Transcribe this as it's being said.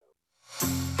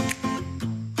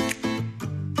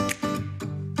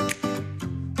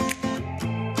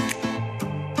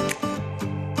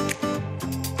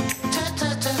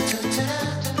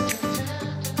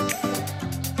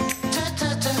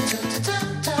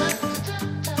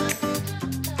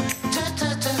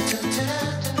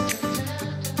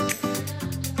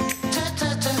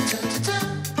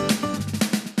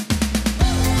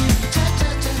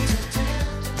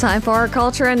Time for our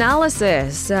culture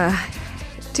analysis.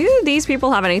 Do these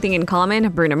people have anything in common?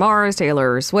 Bruno Mars,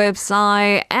 Taylor Swift,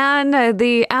 Psy, and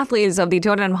the athletes of the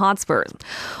Tottenham Hotspurs.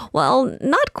 Well,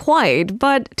 not quite,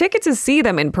 but tickets to see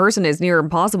them in person is near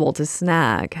impossible to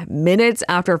snag. Minutes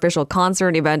after official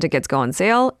concert event tickets go on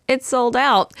sale, it's sold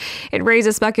out. It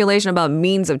raises speculation about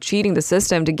means of cheating the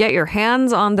system to get your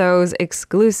hands on those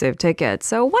exclusive tickets.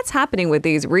 So what's happening with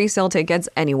these resale tickets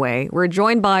anyway? We're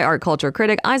joined by our culture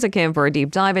critic, Isaac Kim, for a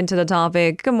deep dive into the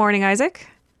topic. Good morning, Isaac.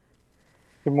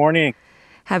 Good morning.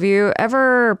 Have you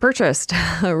ever purchased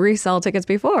resale tickets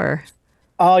before?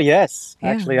 Oh, yes. Yeah.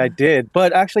 Actually, I did.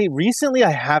 But actually, recently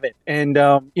I haven't. And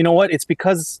you know what? It's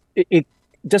because it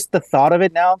just the thought of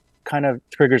it now kind of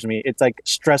triggers me. It's like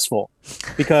stressful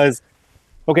because,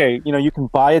 okay, you can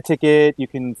buy a ticket, you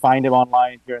can find them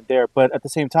online here and there. But at the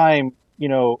same time,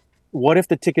 what if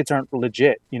the tickets aren't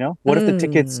legit? What if the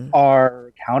tickets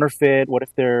are counterfeit? What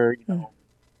if they're,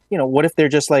 what if they're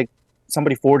just like,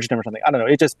 somebody forged them or something. I don't know.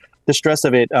 It just the stress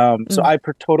of it. So I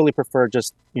totally prefer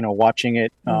just watching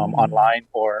it online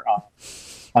or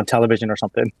on television or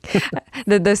something.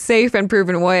 the safe and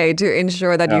proven way to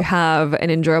ensure that you have an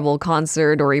enjoyable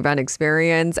concert or event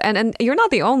experience. And you're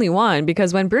not the only one,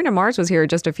 because when Bruno Mars was here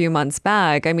just a few months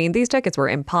back, I mean, these tickets were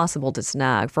impossible to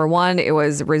snag. For one, it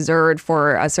was reserved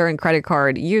for a certain credit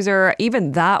card user.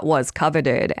 Even that was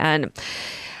coveted. And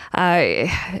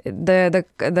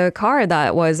the card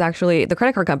that was actually the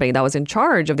credit card company that was in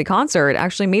charge of the concert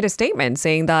actually made a statement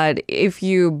saying that if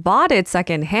you bought it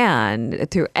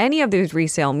secondhand through any of these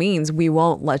resale means, we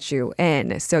won't let you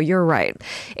in. So you're right.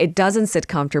 It doesn't sit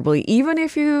comfortably, even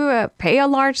if you pay a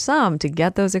large sum to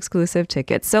get those exclusive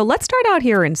tickets. So let's start out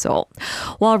here in Seoul.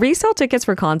 While resale tickets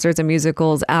for concerts and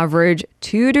musicals average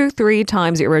 2 to 3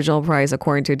 times the original price,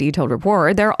 according to a detailed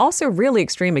report, there are also really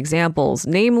extreme examples,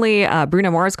 namely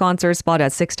Bruno Mars concert spot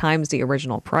at 6 times the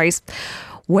original price.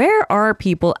 Where are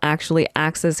people actually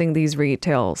accessing these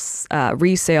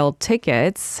resale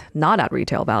tickets, not at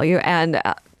retail value? And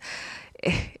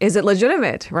is it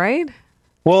legitimate, right?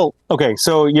 Well, okay.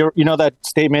 So that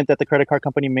statement that the credit card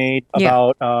company made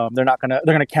about they're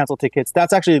gonna cancel tickets.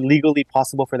 That's actually legally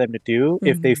possible for them to do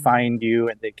if they find you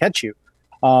and they catch you.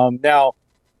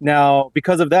 Now,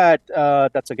 because of that,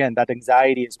 that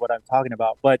anxiety is what I'm talking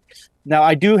about. But now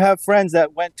I do have friends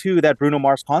that went to that Bruno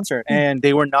Mars concert and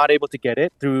they were not able to get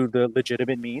it through the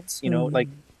legitimate means.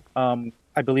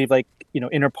 I believe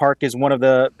Inner Park is one of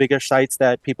the bigger sites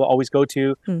that people always go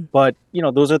to. But,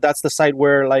 that's the site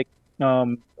where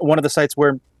one of the sites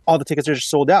where all the tickets are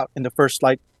just sold out in the first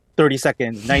 30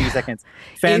 seconds, 90 seconds.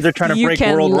 Fans are trying to break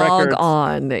world records.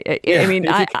 On. I mean,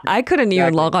 I couldn't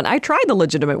even log on. I tried the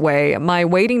legitimate way. My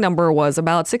waiting number was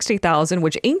about 60,000,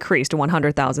 which increased to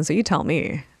 100,000. So you tell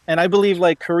me. And I believe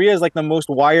Korea is the most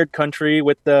wired country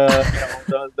with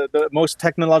the most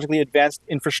technologically advanced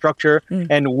infrastructure.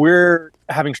 And we're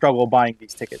having struggle buying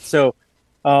these tickets. So,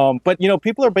 but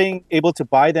people are being able to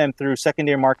buy them through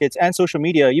secondary markets and social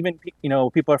media. Even,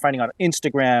 people are finding on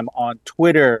Instagram, on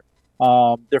Twitter.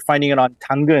 They're finding it on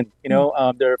당근,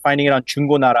 they're finding it on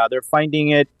중고나라. They're finding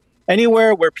it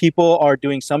anywhere where people are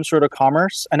doing some sort of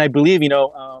commerce. And I believe,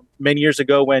 many years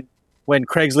ago when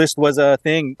Craigslist was a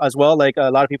thing as well,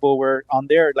 a lot of people were on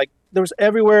there, there was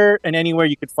everywhere and anywhere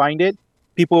you could find it.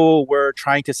 People were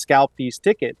trying to scalp these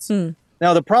tickets.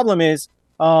 Now, the problem is,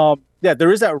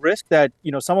 there is that risk that,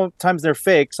 sometimes they're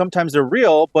fake, sometimes they're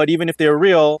real, but even if they're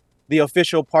real, the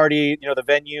official party, the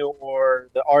venue or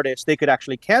the artist, they could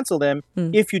actually cancel them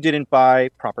if you didn't buy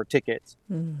proper tickets.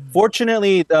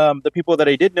 Fortunately, the people that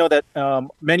I did know that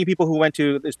many people who went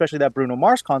to, especially that Bruno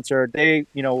Mars concert, they,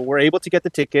 were able to get the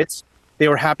tickets. They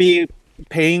were happy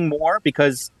paying more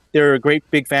because they're great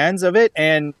big fans of it.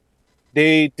 And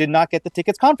they did not get the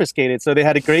tickets confiscated. So they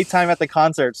had a great time at the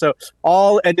concert. So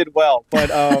all ended well. But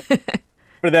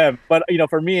for them, but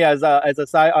for me on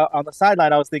the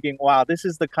sideline, I was thinking, wow, this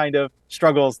is the kind of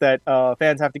struggles that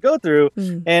fans have to go through,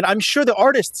 and I'm sure the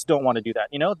artists don't want to do that.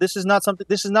 This is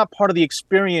not part of the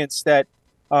experience that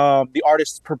the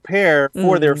artists prepare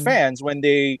for their fans when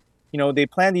they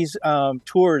plan these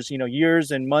tours,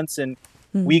 years and months and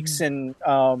weeks and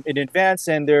in advance,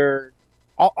 and they're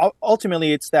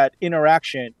ultimately it's that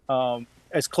interaction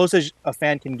as close as a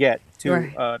fan can get to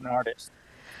an artist.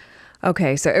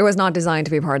 Okay, so it was not designed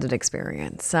to be part of the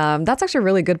experience. That's actually a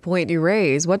really good point you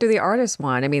raise. What do the artists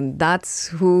want? I mean, that's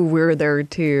who we're there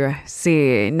to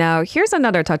see. Now, here's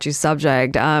another touchy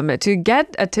subject. To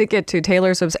get a ticket to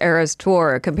Taylor Swift's Eras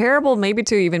Tour, comparable maybe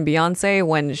to even Beyonce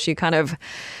when she kind of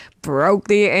broke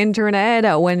the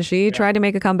internet when she tried to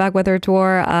make a comeback with her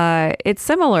tour. It's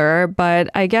similar, but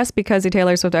I guess because the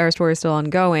Taylor Swift Eras Tour is still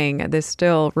ongoing, this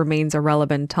still remains a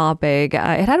relevant topic. It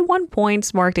had at one point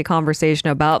sparked a conversation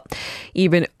about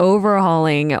even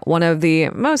overhauling one of the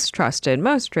most trusted,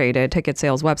 most rated ticket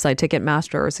sales website,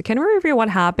 Ticketmaster. So can we review what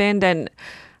happened and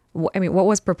what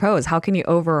was proposed? How can you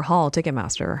overhaul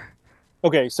Ticketmaster?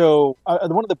 Okay, so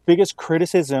one of the biggest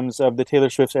criticisms of the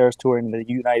Taylor Swift's Eras Tour in the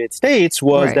United States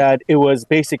was Right. that it was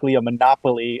basically a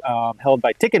monopoly held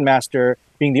by Ticketmaster,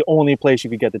 being the only place you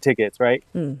could get the tickets, right?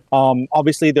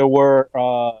 Obviously, there were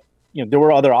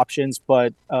other options,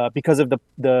 but because of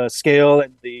the scale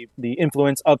and the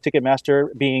influence of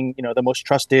Ticketmaster being the most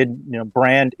trusted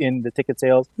brand in the ticket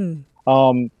sales,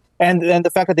 um, and then the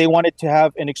fact that they wanted to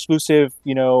have an exclusive,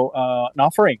 an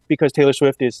offering because Taylor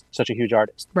Swift is such a huge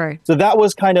artist. Right. So that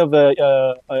was kind of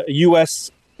a U.S.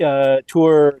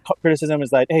 Tour criticism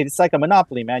is like, hey, it's like a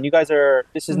monopoly, man. You guys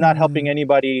this is not helping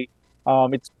anybody.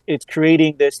 It's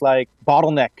creating this like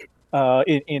bottleneck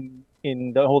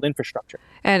in the whole infrastructure.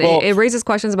 And Well, it raises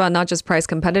questions about not just price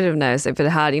competitiveness. If it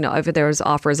had, if there was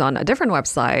offers on a different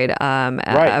website,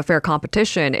 Right. a fair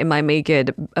competition, it might make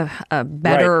it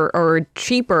better or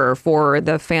cheaper for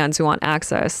the fans who want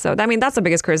access. So, I mean, that's the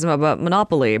biggest criticism about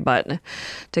monopoly. But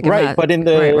right, but in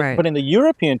the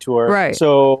European tour, Right.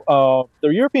 so the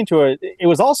European tour, it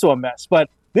was also a mess. But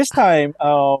this time,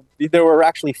 there were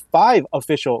actually 5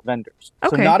 official vendors, so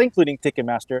Okay. not including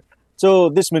Ticketmaster. So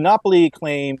this monopoly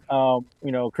claim,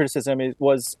 criticism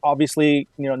was obviously,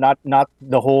 not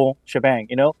the whole shebang.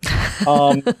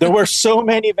 There were so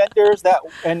many vendors that,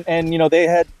 and they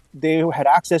had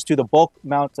access to the bulk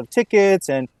amounts of tickets,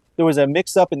 and there was a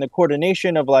mix up in the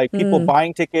coordination of like people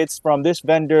buying tickets from this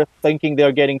vendor thinking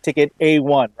they're getting ticket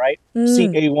A1, right?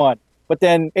 Seat A1. But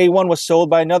then A1 was sold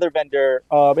by another vendor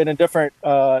in a different,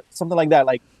 something like that.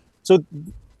 So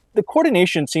the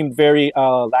coordination seemed very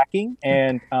lacking,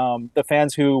 and the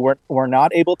fans who were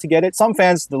not able to get it, some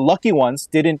fans, the lucky ones,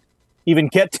 didn't even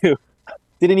get to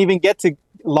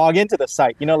log into the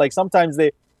site. Like sometimes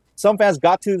some fans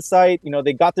got to the site,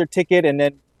 they got their ticket, and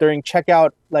then during checkout,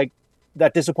 like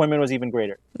that disappointment was even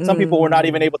greater. Some people were not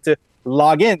even able to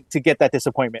log in to get that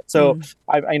disappointment. So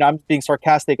I'm being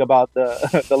sarcastic about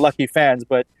the the lucky fans,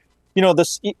 but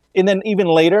this, and then even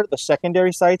later, the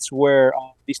secondary sites where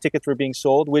these tickets were being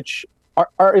sold, which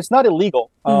are it's not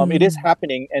illegal. It is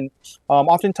happening, and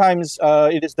oftentimes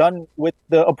it is done with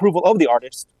the approval of the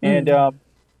artist. And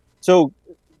so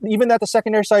even at the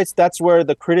secondary sites, that's where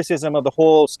the criticism of the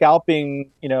whole scalping,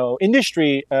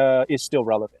 industry is still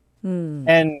relevant.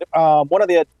 And one of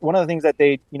the things that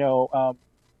they,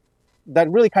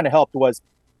 that really kind of helped was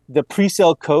the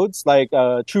pre-sale codes. Like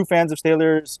true fans of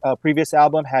Taylor's previous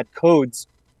album had codes,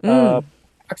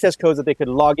 access codes that they could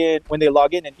log in when they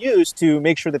log in and use to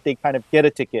make sure that they kind of get a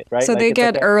ticket, right? So Like, they it's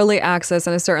get like early access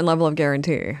and a certain level of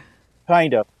guarantee.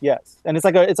 kind of, yes. And it's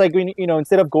like when,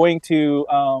 instead of going to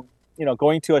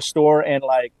a store and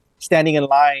like standing in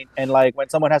line, and like when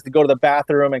someone has to go to the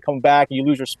bathroom and come back, you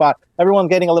lose your spot. Everyone's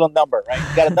getting a little number, right?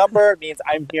 You got a number, it means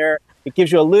I'm here. It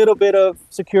gives you a little bit of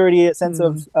security, a sense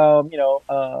of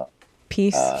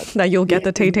Peace that you'll get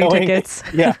the Tay knowing- tickets.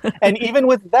 Yeah, and even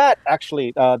with that,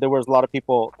 actually, there was a lot of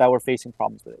people that were facing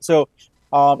problems with it. So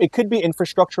it could be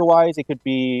infrastructure-wise. It could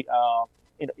be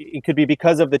it could be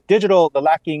because of the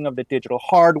lacking of the digital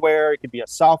hardware. It could be a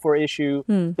software issue.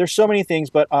 There's so many things,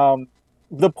 but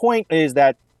the point is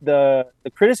that the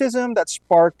criticism that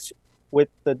sparked with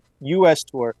the U.S.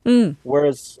 tour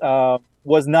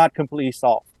was not completely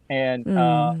solved, and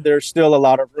there's still a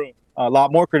lot of room, a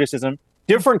lot more criticism.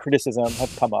 Different criticism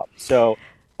have come up. So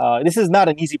this is not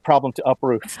an easy problem to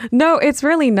uproot. No, it's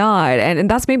really not. And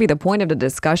that's maybe the point of the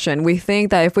discussion. We think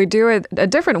that if we do it a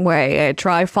different way,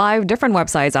 try 5 different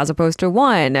websites as opposed to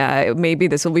one, maybe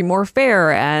this will be more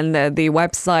fair. And the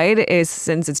website is,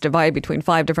 since it's divided between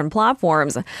 5 different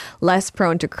platforms, less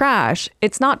prone to crash.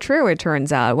 It's not true, it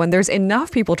turns out. When there's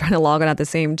enough people trying to log on at the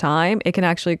same time, it can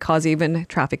actually cause even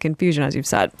traffic confusion, as you've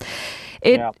said.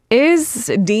 It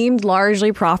is deemed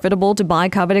largely profitable to buy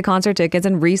coveted concert tickets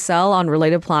and resell on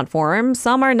related platforms.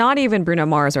 Some are not even Bruno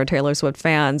Mars or Taylor Swift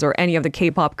fans or any of the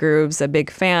K-pop groups, big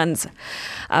fans,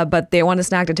 but they want to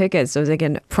snag the tickets so they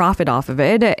can profit off of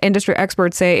it. Industry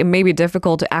experts say it may be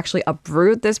difficult to actually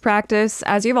uproot this practice,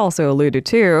 as you've also alluded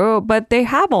to, but they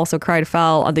have also cried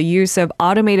foul on the use of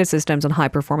automated systems on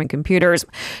high-performing computers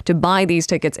to buy these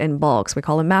tickets in bulks. We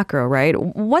call it macro, right?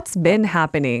 What's been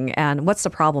happening and what's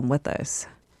the problem with this?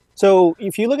 So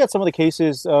if you look at some of the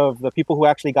cases of the people who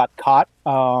actually got caught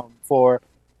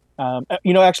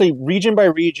actually region by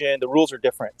region, the rules are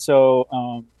different.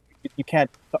 So you can't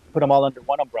put them all under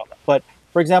one umbrella. But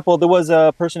for example, there was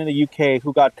a person in the UK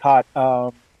who got caught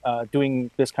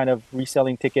doing this kind of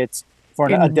reselling tickets for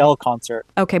an In Adele concert,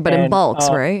 Okay, but in and bulks,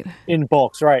 right? in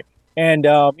bulks, right? And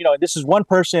this is one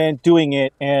person doing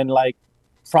it and like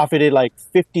profited like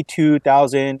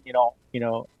 52,000,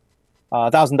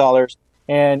 $1,000,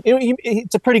 and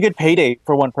it's a pretty good payday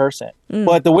for one person. Mm.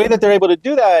 But the way that they're able to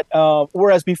do that,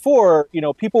 whereas before,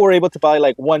 people were able to buy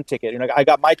like one ticket. I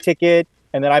got my ticket,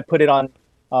 and then I put it on,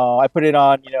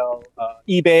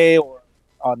 eBay or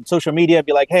on social media, and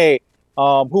be like, hey,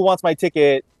 who wants my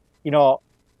ticket?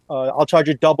 I'll charge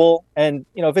you double. And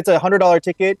if it's $100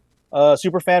 ticket,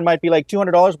 super fan might be like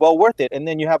 $200, well worth it, and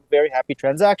then you have a very happy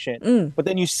transaction. But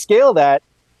then you scale that,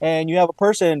 and you have a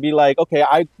person be like, okay,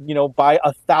 I buy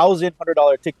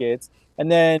 $1,000 tickets,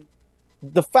 and then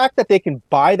the fact that they can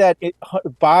buy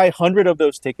 100 of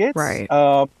those tickets, Right.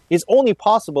 Is only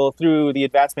possible through the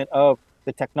advancement of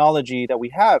the technology that we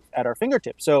have at our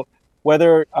fingertips. So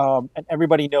whether and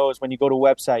everybody knows when you go to a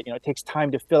website, it takes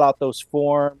time to fill out those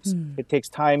forms. It takes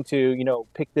time to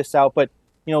pick this out, but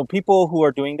people who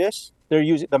are doing this, they're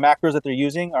using the macros that they're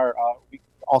using are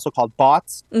also called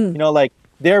bots. Like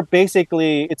they're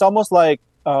basically, it's almost like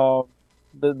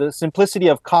the simplicity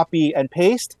of copy and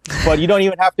paste, but you don't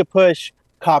even have to push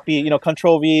copy,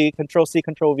 Control V, Control C,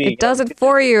 Control V. It does it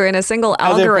for you in a single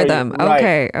algorithm.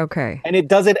 Right. Okay. And it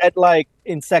does it at like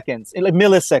in seconds, in like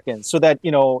milliseconds, so that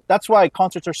that's why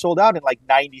concerts are sold out in like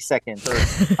 90 seconds. Or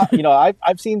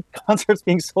I've seen concerts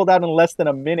being sold out in less than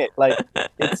a minute. Like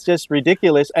it's just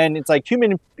ridiculous, and it's like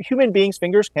human beings'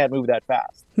 fingers can't move that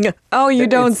fast. Oh, you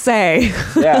don't say.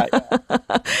 Yeah.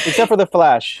 Except for the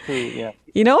Flash, yeah.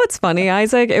 You know what's funny,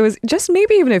 Isaac? It was just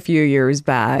maybe even a few years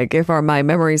back, if my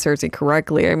memory serves me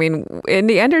correctly. I mean, in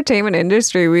the entertainment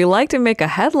industry, we like to make a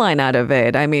headline out of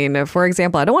it. I mean, for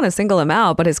example, I don't want to single him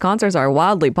out, but his concerts are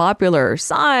wildly popular.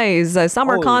 Size, a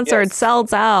summer concert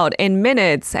sells out in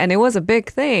minutes, and it was a big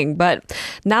thing. But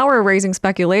now we're raising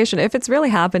speculation if it's really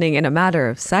happening in a matter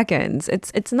of seconds.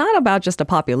 It's not about just a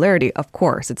popularity. Of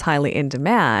course, it's highly in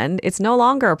demand. It's no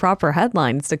longer a proper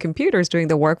headline. It's the computers doing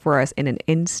the work for us in an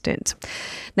instant.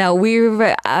 Now, we've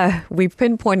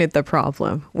pinpointed the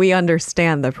problem. We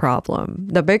understand the problem.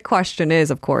 The big question is,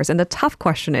 of course, and the tough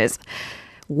question is,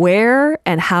 where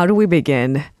and how do we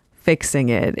begin fixing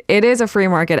it? It is a free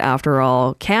market after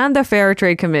all. Can the Fair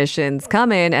Trade Commissions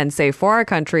come in and say, for our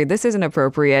country, this isn't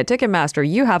appropriate? Ticketmaster,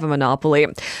 you have a monopoly.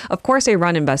 Of course, they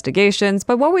run investigations,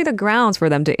 but what were the grounds for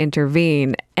them to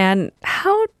intervene? And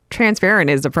how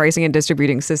transparent is the pricing and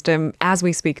distributing system as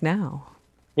we speak now?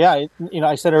 Yeah,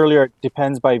 I said earlier, it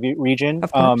depends by region.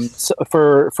 Of course.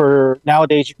 So for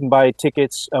nowadays, you can buy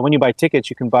tickets. When you buy tickets,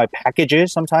 you can buy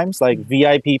packages sometimes. Like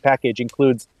VIP package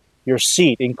includes your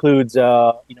seat, includes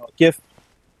a gift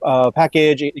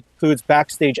package, it includes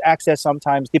backstage access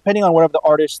sometimes, depending on whatever the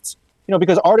artists.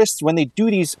 Because artists, when they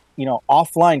do these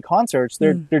offline concerts,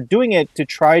 they're doing it to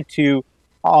try to,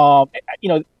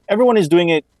 everyone is doing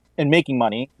it and making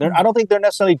money. I don't think they're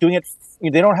necessarily doing it.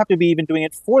 They don't have to be even doing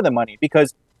it for the money,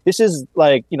 because this is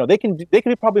like, they can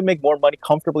probably make more money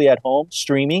comfortably at home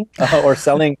streaming or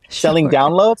selling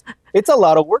downloads. It's a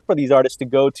lot of work for these artists to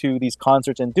go to these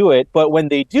concerts and do it. But when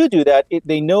they do that,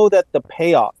 they know that the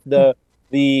payoff, the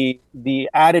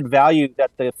added value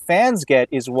that the fans get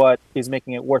is what is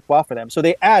making it worthwhile for them. So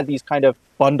they add these kind of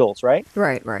bundles, right?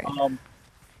 Right.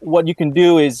 What you can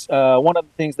do is, one of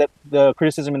the things that the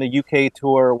criticism in the UK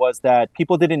tour was that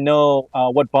people didn't know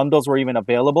what bundles were even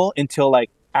available until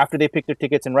like after they picked their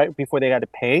tickets and right before they had to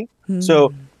pay.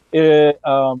 So,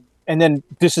 and then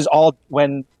this is all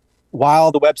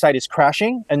while the website is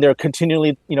crashing and they're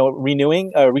continually,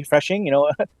 renewing, refreshing,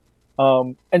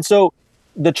 and so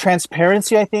the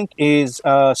transparency, I think, is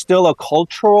still a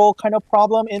cultural kind of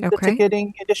problem in the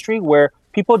ticketing industry, where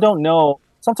people don't know.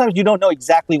 Sometimes you don't know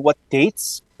exactly what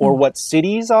dates or what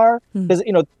cities are, because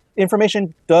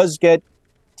information does get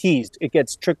teased, it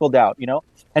gets trickled out,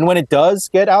 and when it does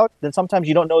get out, then sometimes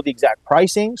you don't know the exact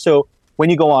pricing. So when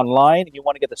you go online and you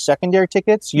want to get the secondary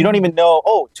tickets, you don't even know,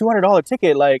 $200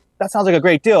 ticket, like that sounds like a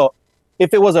great deal.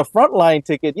 If it was a frontline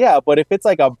ticket, yeah, but if it's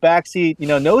like a backseat,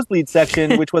 nosebleed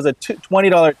section, which was a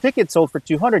 $20 ticket sold for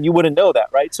 $200, you wouldn't know that,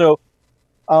 right? So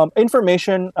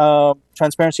information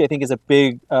transparency, I think, is a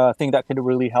big thing that could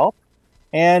really help.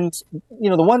 And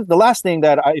the last thing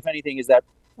that, if anything, is that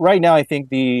right now I think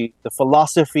the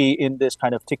philosophy in this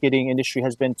kind of ticketing industry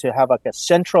has been to have like a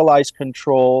centralized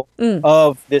control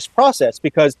of this process,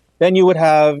 because then you would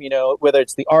have whether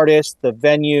it's the artist, the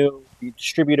venue, the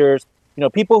distributors,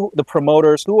 the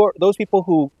promoters, who are those people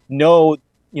who know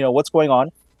what's going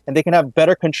on. and they can have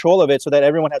better control of it so that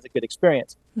everyone has a good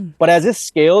experience. But as this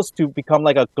scales to become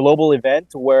like a global event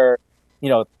where,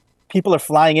 people are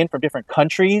flying in from different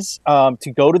countries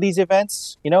to go to these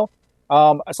events,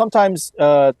 sometimes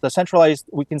the centralized,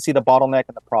 we can see the bottleneck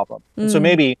and the problem. And so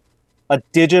maybe a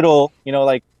digital,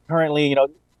 like currently,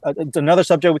 it's another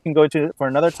subject we can go into for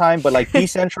another time, but like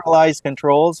decentralized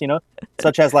controls,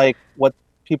 such as like what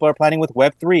people are planning with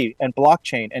Web3 and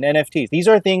blockchain and NFTs. These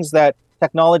are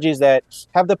technologies that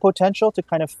have the potential to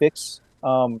kind of fix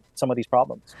some of these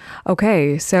problems.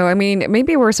 Okay, so I mean,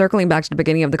 maybe we're circling back to the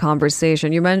beginning of the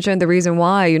conversation. You mentioned the reason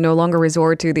why you no longer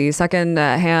resort to the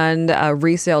second-hand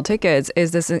resale tickets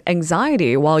is this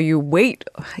anxiety while you wait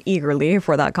eagerly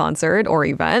for that concert or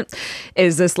event.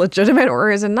 Is this legitimate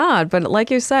or is it not? But like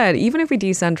you said, even if we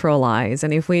decentralize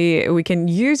and if we can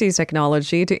use these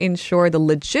technology to ensure the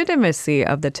legitimacy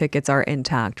of the tickets are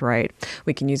intact, right?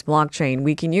 We can use blockchain,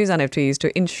 we can use NFTs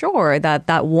to ensure that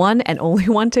that one and only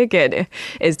one ticket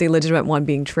is the legitimate one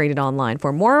being traded online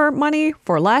for more money,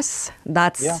 for less.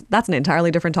 That's an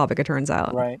entirely different topic, it turns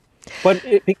out. Right. But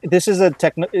this is a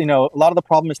lot of the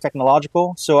problem is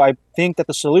technological. So I think that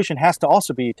the solution has to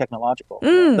also be technological.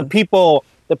 The people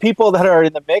that are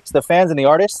in the mix, the fans and the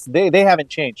artists, they haven't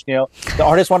changed. The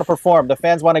artists want to perform, the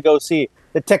fans want to go see.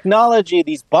 The technology,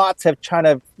 these bots have kind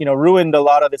of, ruined a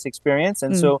lot of this experience.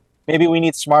 And so maybe we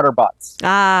need smarter bots.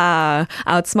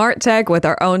 Outsmart tech with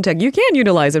our own tech. You can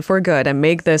utilize it for good and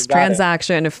make this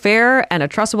transaction fair and a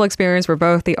trustable experience for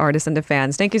both the artists and the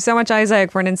fans. Thank you so much,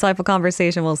 Isaac, for an insightful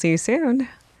conversation. We'll see you soon.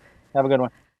 Have a good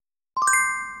one.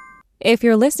 If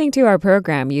you're listening to our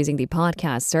program using the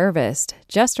podcast service,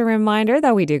 just a reminder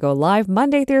that we do go live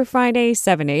Monday through Friday,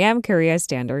 7 a.m. Korea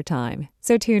Standard Time.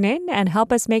 So tune in and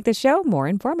help us make the show more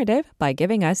informative by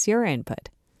giving us your input.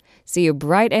 See you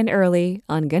bright and early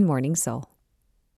on Good Morning Seoul.